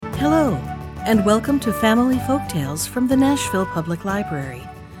Hello, and welcome to Family Folktales from the Nashville Public Library.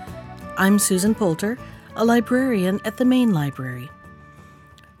 I'm Susan Poulter, a librarian at the Main Library.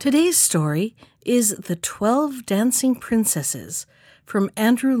 Today's story is The 12 Dancing Princesses from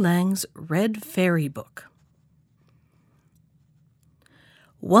Andrew Lang's Red Fairy Book.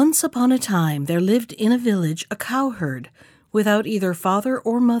 Once upon a time there lived in a village a cowherd without either father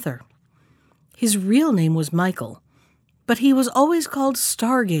or mother. His real name was Michael, but he was always called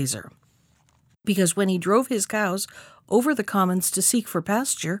Stargazer, because when he drove his cows over the commons to seek for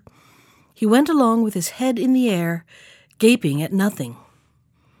pasture, he went along with his head in the air, gaping at nothing.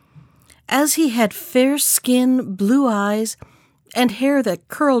 As he had fair skin, blue eyes, and hair that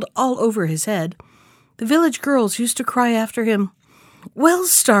curled all over his head, the village girls used to cry after him, "Well,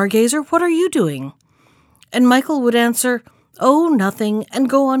 Stargazer, what are you doing?" And Michael would answer, "Oh, nothing," and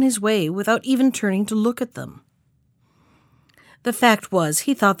go on his way without even turning to look at them. The fact was,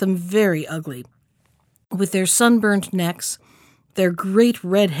 he thought them very ugly, with their sunburned necks, their great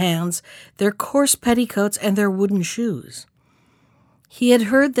red hands, their coarse petticoats, and their wooden shoes. He had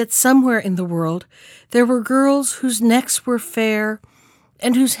heard that somewhere in the world there were girls whose necks were fair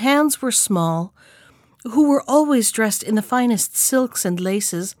and whose hands were small, who were always dressed in the finest silks and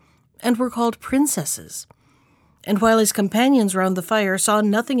laces and were called princesses. And while his companions round the fire saw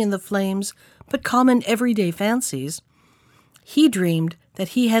nothing in the flames but common everyday fancies, he dreamed that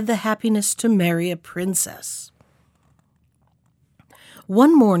he had the happiness to marry a princess.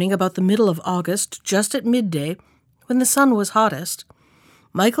 One morning about the middle of August, just at midday, when the sun was hottest,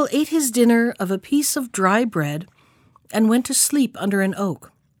 Michael ate his dinner of a piece of dry bread and went to sleep under an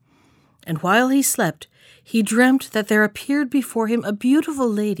oak. And while he slept, he dreamt that there appeared before him a beautiful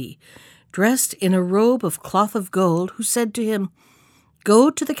lady, dressed in a robe of cloth of gold, who said to him, "Go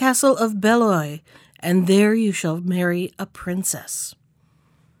to the castle of Belloy, and there you shall marry a princess."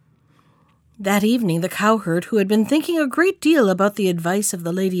 That evening the cowherd, who had been thinking a great deal about the advice of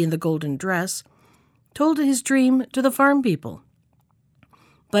the lady in the golden dress, told his dream to the farm people.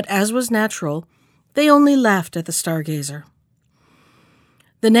 But as was natural, they only laughed at the Stargazer.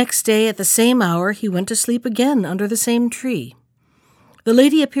 The next day at the same hour he went to sleep again under the same tree. The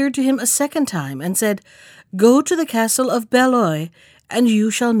lady appeared to him a second time and said, "Go to the castle of Belloy, and you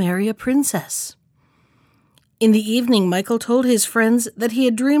shall marry a princess." In the evening Michael told his friends that he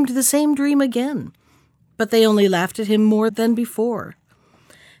had dreamed the same dream again, but they only laughed at him more than before.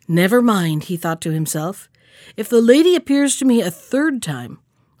 "Never mind," he thought to himself. "If the lady appears to me a third time,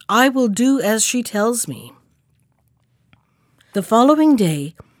 I will do as she tells me." The following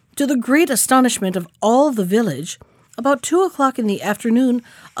day, to the great astonishment of all the village, about 2:00 in the afternoon,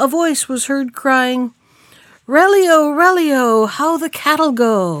 a voice was heard crying, "Rallyo, rallyo, how the cattle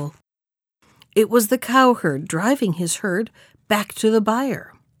go!" It was the cowherd driving his herd back to the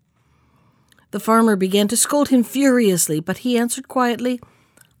byre. The farmer began to scold him furiously, but he answered quietly,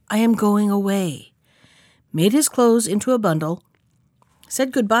 "I am going away," made his clothes into a bundle,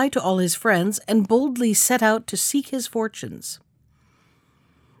 said goodbye to all his friends, and boldly set out to seek his fortunes.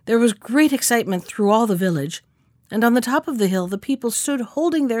 There was great excitement through all the village, and on the top of the hill the people stood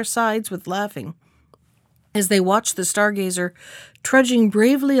holding their sides with laughing as they watched the Stargazer trudging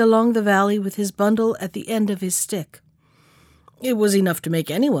bravely along the valley with his bundle at the end of his stick. It was enough to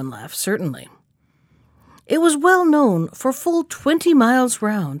make anyone laugh, certainly. It was well known for full 20 miles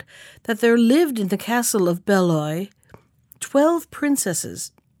round that there lived in the castle of Belloy 12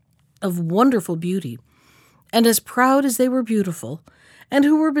 princesses of wonderful beauty, and as proud as they were beautiful, and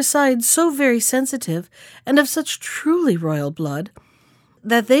who were besides so very sensitive and of such truly royal blood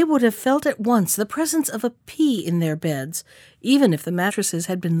that they would have felt at once the presence of a pea in their beds, even if the mattresses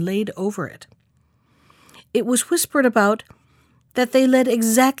had been laid over it. It was whispered about that they led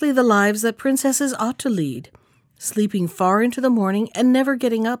exactly the lives that princesses ought to lead, sleeping far into the morning and never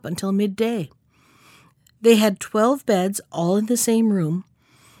getting up until midday. They had 12 beds all in the same room,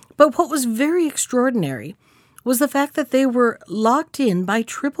 but what was very extraordinary was the fact that they were locked in by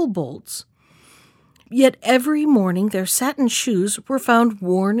triple bolts. Yet every morning their satin shoes were found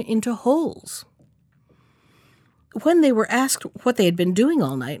worn into holes. When they were asked what they had been doing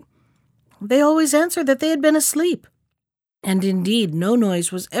all night, they always answered that they had been asleep. And indeed no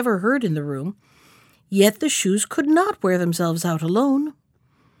noise was ever heard in the room, yet the shoes could not wear themselves out alone.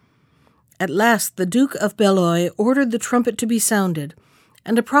 At last the Duke of Belloy ordered the trumpet to be sounded,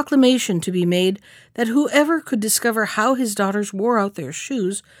 and a proclamation to be made that whoever could discover how his daughters wore out their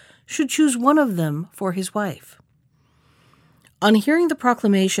shoes should choose one of them for his wife. On hearing the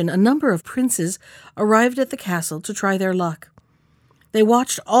proclamation, a number of princes arrived at the castle to try their luck. They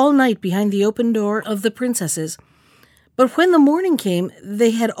watched all night behind the open door of the princesses, But when the morning came,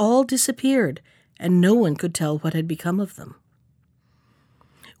 they had all disappeared, and no one could tell what had become of them.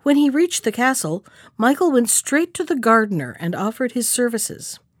 When he reached the castle, Michael went straight to the gardener and offered his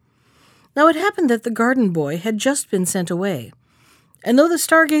services. Now it happened that the garden boy had just been sent away, and though the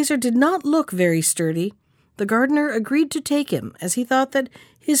stargazer did not look very sturdy, the gardener agreed to take him, as he thought that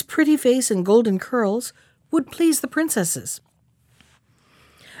his pretty face and golden curls would please the princesses.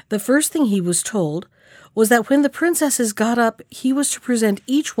 The first thing he was told was that when the princesses got up, he was to present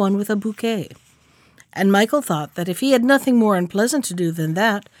each one with a bouquet, and Michael thought that if he had nothing more unpleasant to do than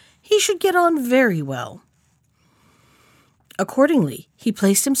that, he should get on very well. Accordingly, he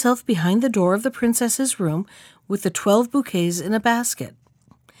placed himself behind the door of the princess's room with the 12 bouquets in a basket.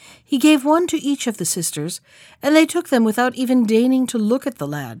 He gave one to each of the sisters, and they took them without even deigning to look at the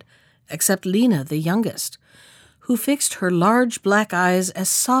lad, except Lena, the youngest, who fixed her large black eyes as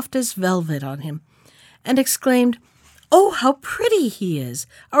soft as velvet on him, and exclaimed, "Oh, how pretty he is,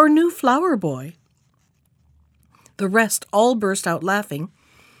 our new flower boy!" The rest all burst out laughing,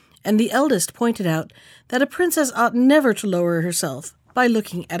 and the eldest pointed out that a princess ought never to lower herself by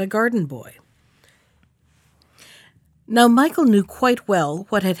looking at a garden boy. Now Michael knew quite well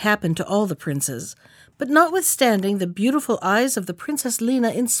what had happened to all the princes, but notwithstanding, the beautiful eyes of the Princess Lena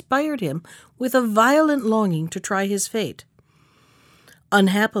inspired him with a violent longing to try his fate.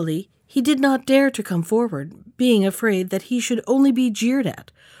 Unhappily, he did not dare to come forward, being afraid that he should only be jeered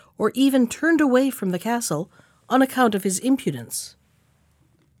at, or even turned away from the castle on account of his impudence.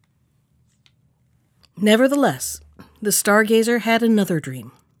 Nevertheless, the stargazer had another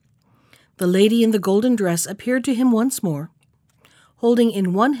dream. The lady in the golden dress appeared to him once more, holding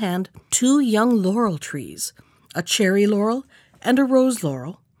in one hand 2 young laurel trees, a cherry laurel and a rose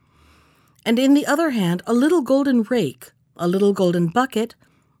laurel, and in the other hand a little golden rake, a little golden bucket,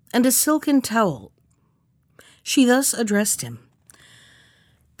 and a silken towel. She thus addressed him: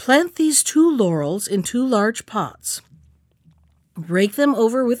 "Plant these 2 laurels in 2 large pots. Rake them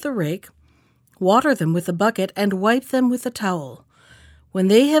over with the rake, water them with the bucket, and wipe them with the towel. When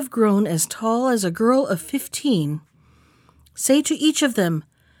they have grown as tall as a girl of 15, say to each of them,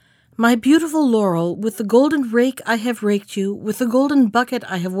 'My beautiful laurel, with the golden rake I have raked you, with the golden bucket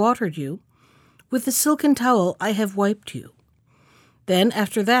I have watered you, with the silken towel I have wiped you.' Then,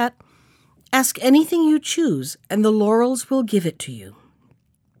 after that, ask anything you choose, and the laurels will give it to you."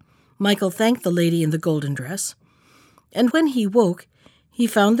 Michael thanked the lady in the golden dress, and when he woke, he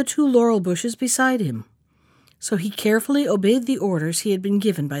found the 2 laurel bushes beside him. So he carefully obeyed the orders he had been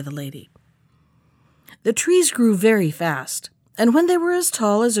given by the lady. The trees grew very fast, and when they were as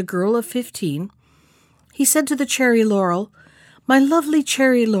tall as a girl of 15, he said to the cherry laurel, "My lovely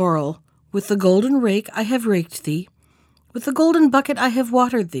cherry laurel, with the golden rake I have raked thee, with the golden bucket I have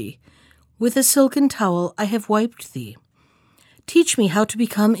watered thee, with the silken towel I have wiped thee. Teach me how to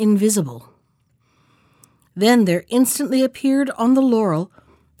become invisible." Then there instantly appeared on the laurel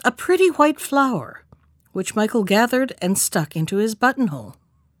a pretty white flower, which Michael gathered and stuck into his buttonhole.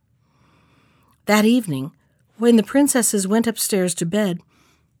 That evening, when the princesses went upstairs to bed,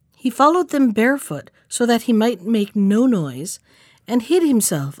 he followed them barefoot so that he might make no noise, and hid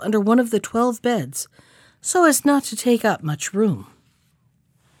himself under one of the 12 beds, so as not to take up much room.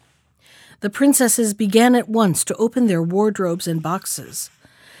 The princesses began at once to open their wardrobes and boxes.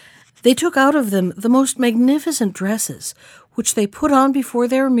 They took out of them the most magnificent dresses, which they put on before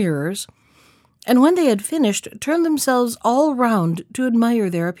their mirrors, and when they had finished, turned themselves all round to admire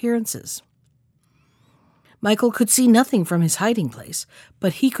their appearances. Michael could see nothing from his hiding place,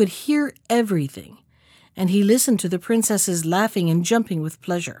 but he could hear everything, and he listened to the princesses laughing and jumping with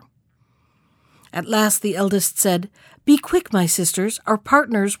pleasure. At last the eldest said, "Be quick, my sisters, our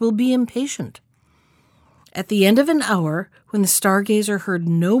partners will be impatient." At the end of an hour, when the stargazer heard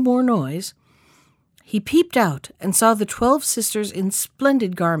no more noise, he peeped out and saw the 12 sisters in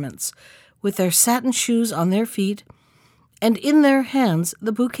splendid garments, with their satin shoes on their feet, and in their hands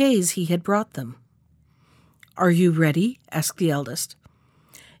the bouquets he had brought them. "Are you ready?" asked the eldest.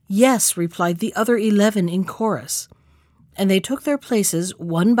 "Yes," replied the other 11 in chorus, and they took their places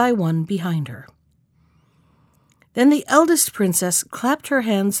one by one behind her. Then the eldest princess clapped her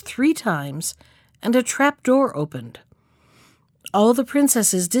hands 3 times, and a trap door opened. All the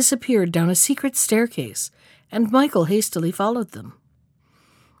princesses disappeared down a secret staircase, and Michael hastily followed them.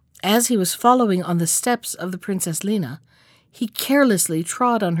 As he was following on the steps of the Princess Lena, he carelessly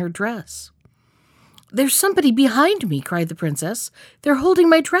trod on her dress. "There's somebody behind me," cried the princess. "They're holding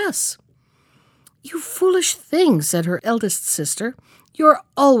my dress." "You foolish thing," said her eldest sister. "You are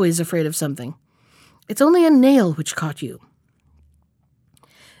always afraid of something. It's only a nail which caught you."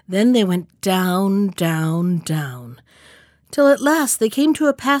 Then they went down, down, down, till at last they came to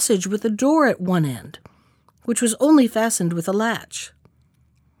a passage with a door at one end, which was only fastened with a latch.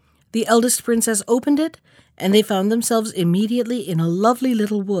 The eldest princess opened it, and they found themselves immediately in a lovely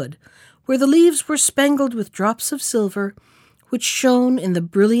little wood, where the leaves were spangled with drops of silver, which shone in the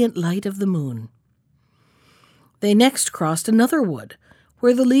brilliant light of the moon. They next crossed another wood,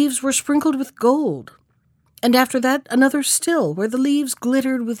 where the leaves were sprinkled with gold, and after that another still, where the leaves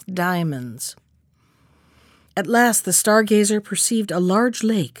glittered with diamonds. At last the stargazer perceived a large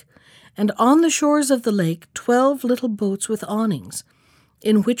lake, and on the shores of the lake 12 little boats with awnings,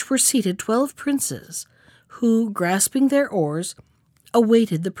 in which were seated 12 princes, who, grasping their oars,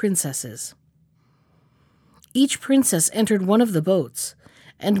 awaited the princesses. Each princess entered one of the boats,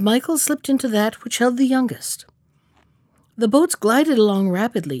 and Michael slipped into that which held the youngest. The boats glided along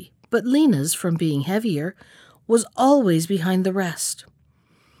rapidly, but Lena's, from being heavier, was always behind the rest.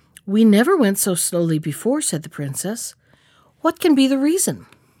 "We never went so slowly before," said the princess. "What can be the reason?"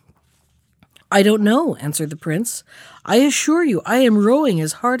 "I don't know," answered the prince. "I assure you I am rowing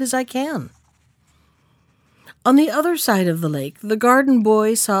as hard as I can." On the other side of the lake, the garden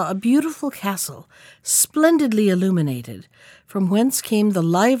boy saw a beautiful castle, splendidly illuminated, from whence came the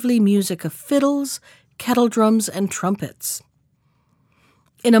lively music of fiddles, kettledrums, and trumpets.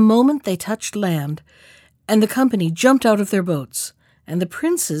 In a moment they touched land, and the company jumped out of their boats, and the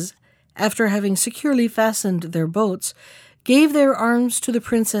princes, after having securely fastened their boats, gave their arms to the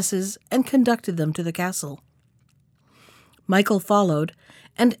princesses and conducted them to the castle. Michael followed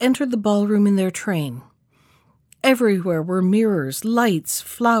and entered the ballroom in their train. Everywhere were mirrors, lights,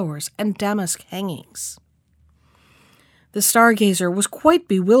 flowers, and damask hangings. The stargazer was quite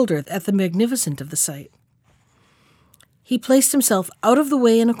bewildered at the magnificence of the sight. He placed himself out of the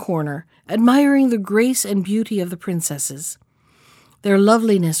way in a corner, admiring the grace and beauty of the princesses. Their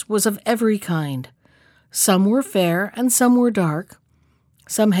loveliness was of every kind. Some were fair and some were dark.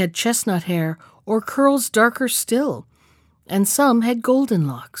 Some had chestnut hair or curls darker still, and some had golden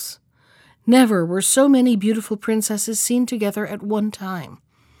locks. Never were so many beautiful princesses seen together at one time.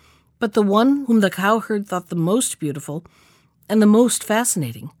 But the one whom the cowherd thought the most beautiful and the most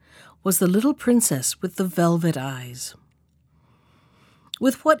fascinating was the little princess with the velvet eyes.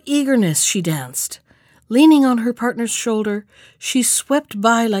 With what eagerness she danced! Leaning on her partner's shoulder, she swept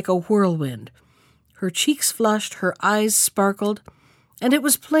by like a whirlwind. Her cheeks flushed, her eyes sparkled, and it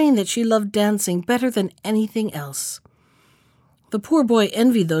was plain that she loved dancing better than anything else. The poor boy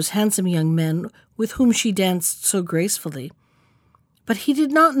envied those handsome young men with whom she danced so gracefully, but he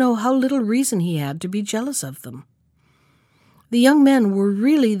did not know how little reason he had to be jealous of them. The young men were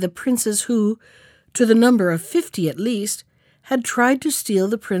really the princes who, to the number of 50 at least, had tried to steal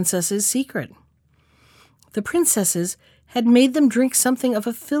the princess's secret. The princesses had made them drink something of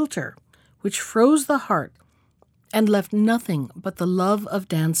a philtre, which froze the heart and left nothing but the love of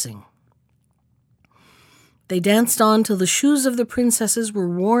dancing. They danced on till the shoes of the princesses were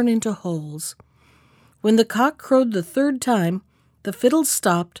worn into holes. When the cock crowed the 3rd time, the fiddles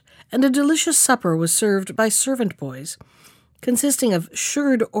stopped, and a delicious supper was served by servant boys, consisting of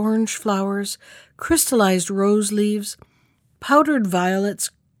sugared orange flowers, crystallized rose leaves, powdered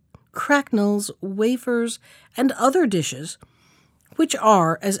violets, cracknels, wafers, and other dishes, which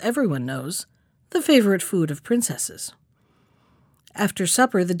are, as everyone knows, the favorite food of princesses. After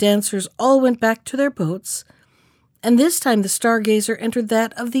supper, the dancers all went back to their boats, and this time the stargazer entered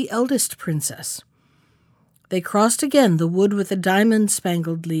that of the eldest princess. They crossed again the wood with the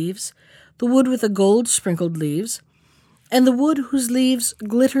diamond-spangled leaves, the wood with the gold-sprinkled leaves, and the wood whose leaves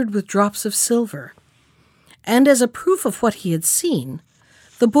glittered with drops of silver. And as a proof of what he had seen,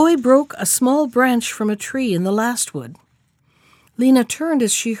 the boy broke a small branch from a tree in the last wood. Lena turned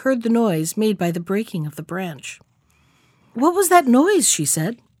as she heard the noise made by the breaking of the branch. "What was that noise?" she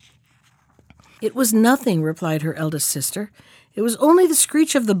said. "It was nothing," replied her eldest sister. "It was only the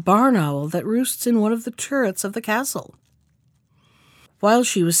screech of the barn owl that roosts in one of the turrets of the castle." While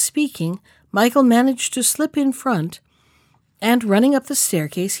she was speaking, Michael managed to slip in front, and running up the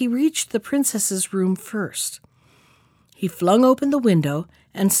staircase, he reached the princess's room first. He flung open the window,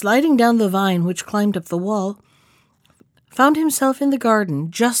 and sliding down the vine which climbed up the wall, found himself in the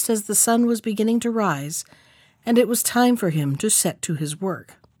garden just as the sun was beginning to rise, and it was time for him to set to his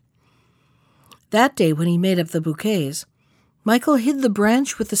work. That day, when he made up the bouquets, Michael hid the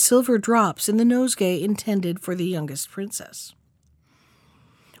branch with the silver drops in the nosegay intended for the youngest princess.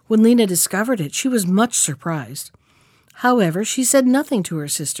 When Lena discovered it, she was much surprised. However, she said nothing to her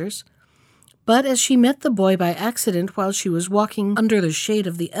sisters, but as she met the boy by accident while she was walking under the shade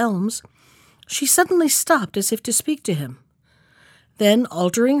of the elms, she suddenly stopped as if to speak to him. then,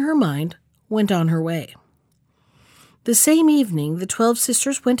 altering her mind, went on her way. The same evening, the 12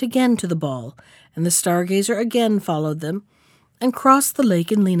 sisters went again to the ball, and the stargazer again followed them and crossed the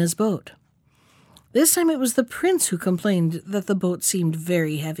lake in Lena's boat. This time it was the prince who complained that the boat seemed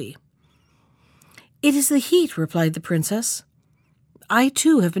very heavy. "It is the heat," replied the princess. "I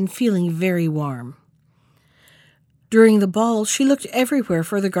too have been feeling very warm." During the ball she looked everywhere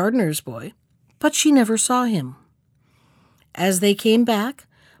for the gardener's boy, but she never saw him. As they came back,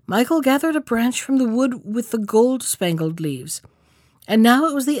 Michael gathered a branch from the wood with the gold-spangled leaves, and now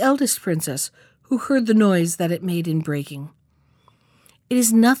it was the eldest princess who heard the noise that it made in breaking. "It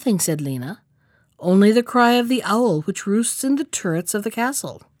is nothing," said Lena, "only the cry of the owl which roosts in the turrets of the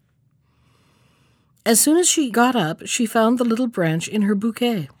castle." As soon as she got up, she found the little branch in her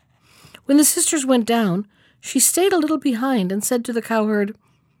bouquet. When the sisters went down, she stayed a little behind and said to the cowherd,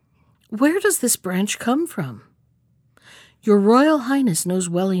 "Where does this branch come from?" "Your Royal Highness knows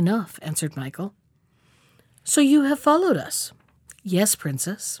well enough," answered Michael. "So you have followed us?" "Yes,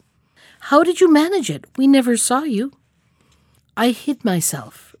 Princess." "How did you manage it? We never saw you." "I hid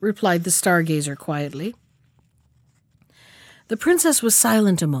myself," replied the stargazer quietly. The princess was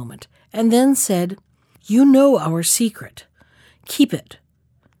silent a moment, and then said, "You know our secret. Keep it.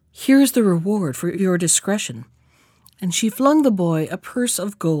 Here is the reward for your discretion." And she flung the boy a purse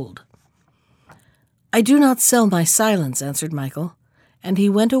of gold. "I do not sell my silence," answered Michael, and he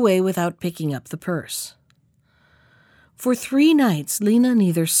went away without picking up the purse. For 3 nights Lena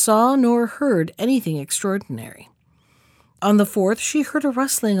neither saw nor heard anything extraordinary. On the 4th she heard a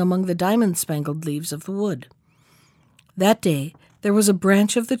rustling among the diamond-spangled leaves of the wood. That day there was a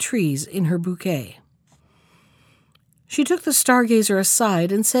branch of the trees in her bouquet. She took the stargazer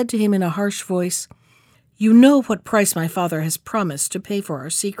aside and said to him in a harsh voice, "You know what price my father has promised to pay for our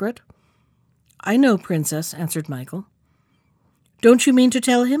secret?" "I know, Princess," answered Michael. "Don't you mean to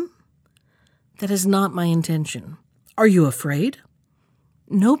tell him?" "That is not my intention." "Are you afraid?"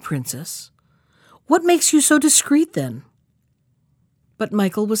 "No, Princess." "What makes you so discreet, then?" But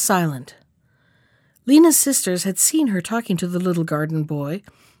Michael was silent. Lena's sisters had seen her talking to the little garden boy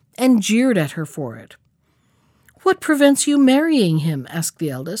and jeered at her for it. "What prevents you marrying him?" asked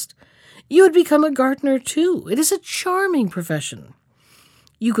the eldest. "You would become a gardener, too. It is a charming profession.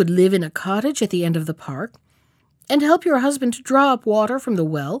 You could live in a cottage at the end of the park and help your husband to draw up water from the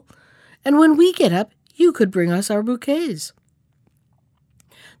well, and when we get up, you could bring us our bouquets."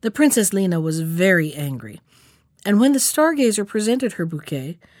 The Princess Lena was very angry, and when the stargazer presented her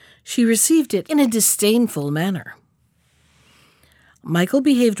bouquet, she received it in a disdainful manner. Michael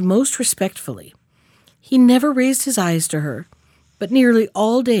behaved most respectfully. He never raised his eyes to her, but nearly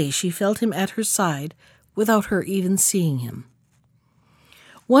all day she felt him at her side without her even seeing him.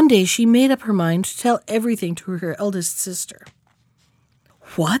 One day she made up her mind to tell everything to her eldest sister.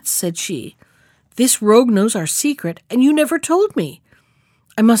 "What?" said she. "This rogue knows our secret, and you never told me.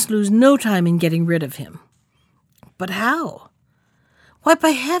 I must lose no time in getting rid of him." "But how?" "Why, by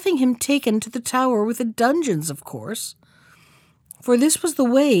having him taken to the tower with the dungeons, of course. For this was the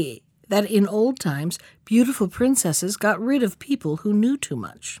way that in old times beautiful princesses got rid of people who knew too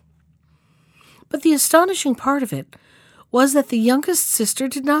much." But the astonishing part of it was that the youngest sister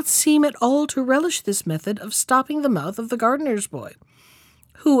did not seem at all to relish this method of stopping the mouth of the gardener's boy,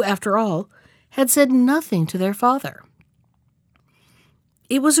 who, after all, had said nothing to their father.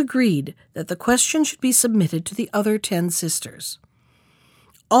 It was agreed that the question should be submitted to the other 10 sisters.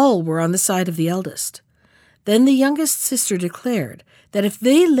 All were on the side of the eldest. Then the youngest sister declared that if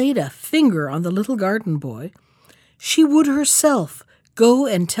they laid a finger on the little garden boy, she would herself go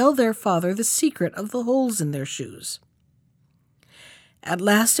and tell their father the secret of the holes in their shoes. At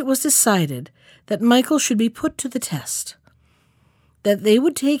last it was decided that Michael should be put to the test, that they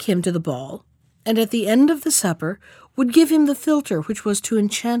would take him to the ball, and at the end of the supper would give him the philtre which was to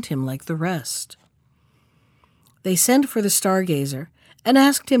enchant him like the rest. They sent for the stargazer and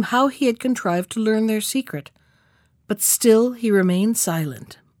asked him how he had contrived to learn their secret, but still he remained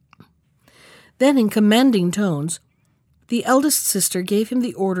silent. Then, in commanding tones, the eldest sister gave him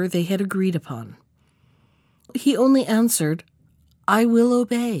the order they had agreed upon. He only answered, "I will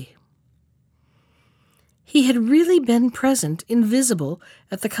obey." He had really been present, invisible,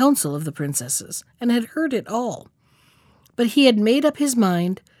 at the council of the princesses, and had heard it all. But he had made up his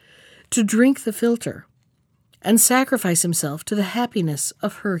mind to drink the philtre and sacrifice himself to the happiness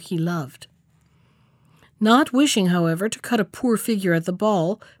of her he loved. Not wishing, however, to cut a poor figure at the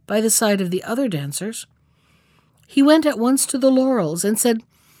ball by the side of the other dancers, he went at once to the laurels and said,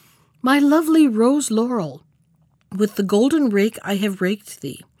 "My lovely rose laurel, with the golden rake I have raked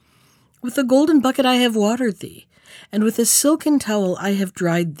thee. With the golden bucket I have watered thee, and with a silken towel I have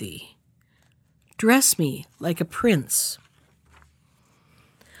dried thee. Dress me like a prince."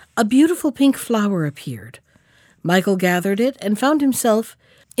 A beautiful pink flower appeared. Michael gathered it and found himself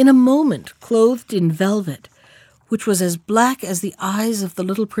in a moment clothed in velvet, which was as black as the eyes of the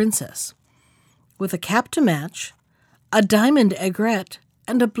little princess, with a cap to match, a diamond aigrette,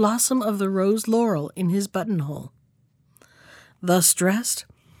 and a blossom of the rose laurel in his buttonhole. Thus dressed,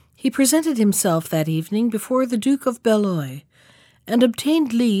 he presented himself that evening before the Duke of Belloy, and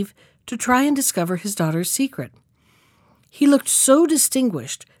obtained leave to try and discover his daughter's secret. He looked so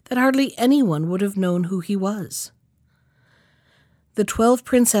distinguished that hardly anyone would have known who he was. The 12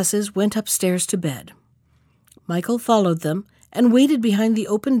 princesses went upstairs to bed. Michael followed them and waited behind the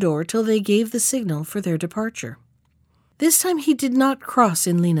open door till they gave the signal for their departure. This time he did not cross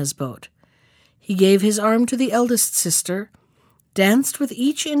in Lena's boat. He gave his arm to the eldest sister, danced with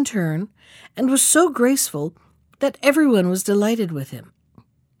each in turn, and was so graceful that everyone was delighted with him.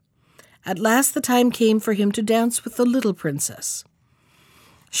 At last the time came for him to dance with the little princess.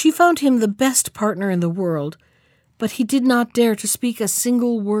 She found him the best partner in the world, but he did not dare to speak a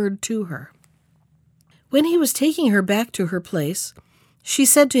single word to her. When he was taking her back to her place, she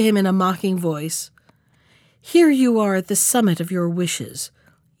said to him in a mocking voice, "Here you are at the summit of your wishes.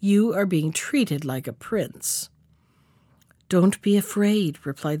 You are being treated like a prince." "Don't be afraid,"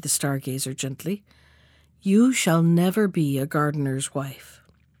 replied the stargazer gently. "You shall never be a gardener's wife."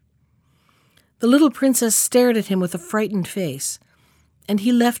 The little princess stared at him with a frightened face, and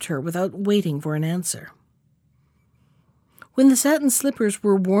he left her without waiting for an answer. When the satin slippers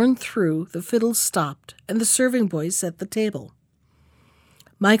were worn through, the fiddles stopped, and the serving boys set the table.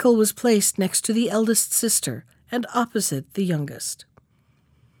 Michael was placed next to the eldest sister and opposite the youngest.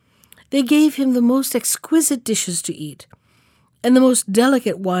 They gave him the most exquisite dishes to eat and the most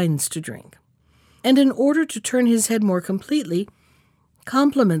delicate wines to drink, and in order to turn his head more completely,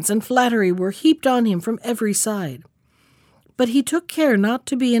 compliments and flattery were heaped on him from every side. But he took care not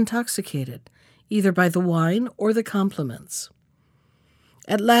to be intoxicated, either by the wine or the compliments.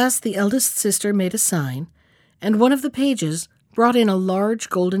 At last the eldest sister made a sign, and one of the pages brought in a large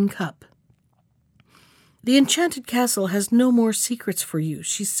golden cup. "The enchanted castle has no more secrets for you,"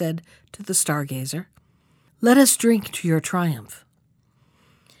 she said to the stargazer. "Let us drink to your triumph."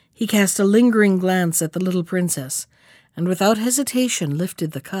 He cast a lingering glance at the little princess, and without hesitation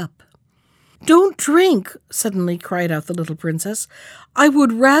lifted the cup. "Don't drink," suddenly cried out the little princess. "I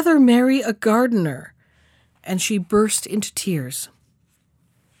would rather marry a gardener." And she burst into tears.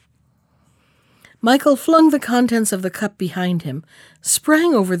 Michael flung the contents of the cup behind him,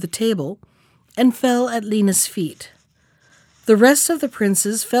 sprang over the table, and fell at Lena's feet. The rest of the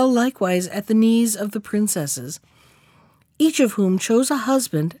princes fell likewise at the knees of the princesses, each of whom chose a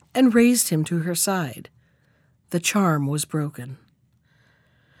husband and raised him to her side. The charm was broken.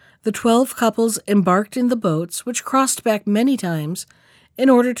 The 12 couples embarked in the boats, which crossed back many times in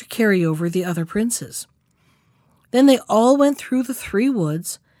order to carry over the other princes. Then they all went through the 3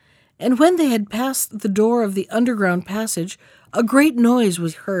 woods, and when they had passed the door of the underground passage, a great noise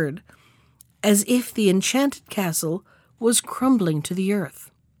was heard, as if the enchanted castle was crumbling to the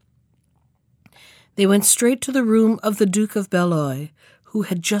earth. They went straight to the room of the Duke of Belloy, who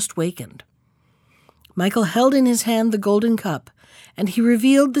had just wakened. Michael held in his hand the golden cup, and he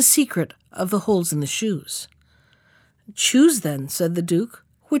revealed the secret of the holes in the shoes. "Choose then," said the Duke,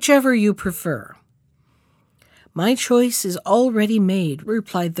 "whichever you prefer." "My choice is already made,"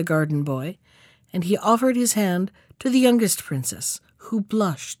 replied the garden boy, and he offered his hand to the youngest princess, who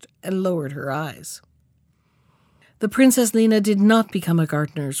blushed and lowered her eyes. The Princess Lena did not become a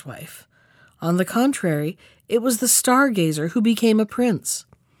gardener's wife. On the contrary, it was the stargazer who became a prince.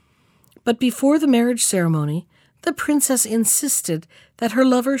 But before the marriage ceremony, the princess insisted that her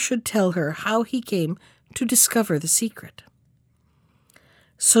lover should tell her how he came to discover the secret.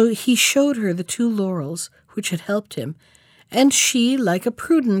 So he showed her the 2 laurels which had helped him, and she, like a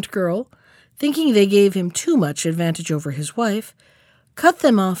prudent girl, thinking they gave him too much advantage over his wife, cut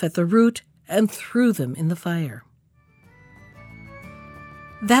them off at the root and threw them in the fire.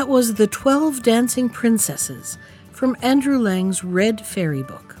 That was The 12 Dancing Princesses from Andrew Lang's Red Fairy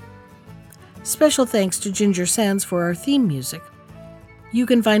Book. Special thanks to Ginger Sands for our theme music. You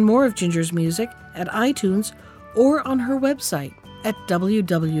can find more of Ginger's music at iTunes or on her website at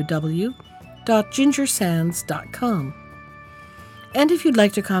www.gingersands.com. And if you'd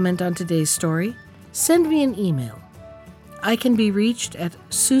like to comment on today's story, send me an email. I can be reached at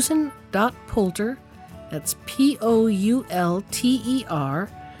susan.poulter, that's Poulter,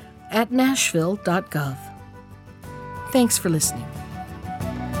 @nashville.gov. Thanks for listening.